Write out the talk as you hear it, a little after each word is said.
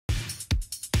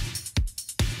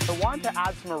I wanted to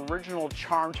add some original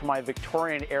charm to my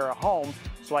Victorian-era home,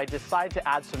 so I decided to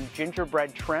add some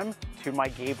gingerbread trim to my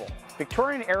gable.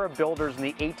 Victorian-era builders in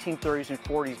the 1830s and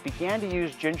 40s began to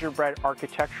use gingerbread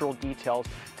architectural details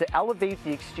to elevate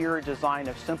the exterior design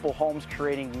of simple homes,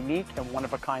 creating unique and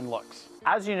one-of-a-kind looks.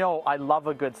 As you know, I love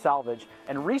a good salvage,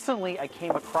 and recently I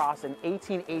came across an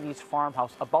 1880s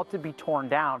farmhouse about to be torn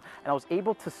down, and I was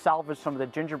able to salvage some of the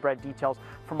gingerbread details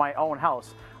from my own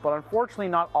house. But unfortunately,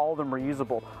 not all of them are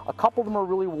usable. A couple of them are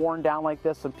really worn down like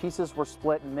this, some pieces were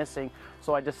split and missing,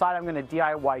 so I decided I'm going to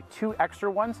DIY 2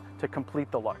 extra ones to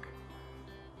complete the look.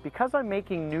 Because I'm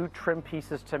making new trim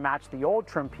pieces to match the old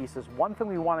trim pieces, one thing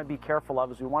we want to be careful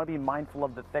of is we want to be mindful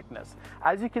of the thickness.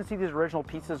 As you can see, these original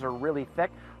pieces are really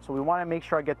thick, so we want to make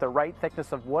sure I get the right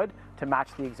thickness of wood to match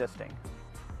the existing.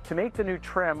 To make the new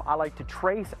trim, I like to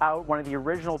trace out one of the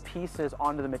original pieces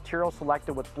onto the material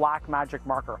selected with black magic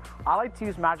marker. I like to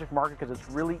use magic marker because it's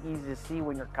really easy to see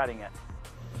when you're cutting it.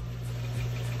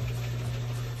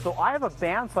 So I have a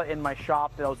bandsaw in my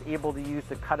shop that I was able to use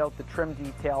to cut out the trim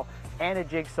detail, and a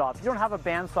jigsaw. If you don't have a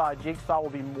bandsaw, a jigsaw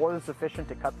will be more than sufficient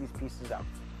to cut these pieces out.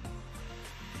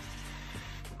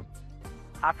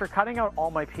 After cutting out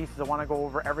all my pieces, I want to go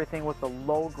over everything with the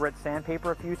low grit sandpaper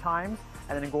a few times,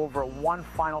 and then go over one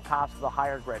final pass with the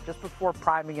higher grit, just before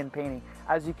priming and painting.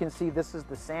 As you can see, this is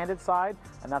the sanded side,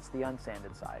 and that's the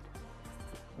unsanded side.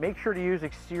 Make sure to use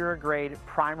exterior grade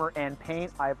primer and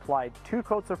paint. I applied 2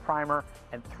 coats of primer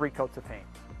and 3 coats of paint.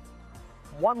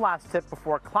 One last tip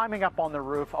before climbing up on the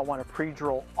roof, I want to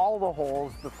pre-drill all the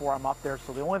holes before I'm up there,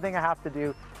 so the only thing I have to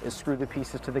do is screw the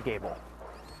pieces to the gable.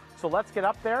 So let's get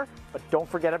up there, but don't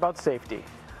forget about safety.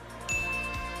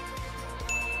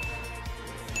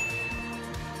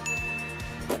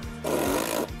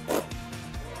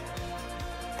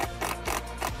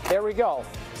 There we go.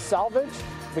 Salvage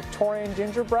Victorian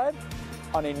gingerbread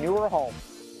on a newer home.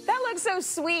 That looks so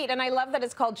sweet, and I love that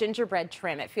it's called gingerbread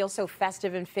trim. It feels so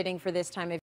festive and fitting for this time of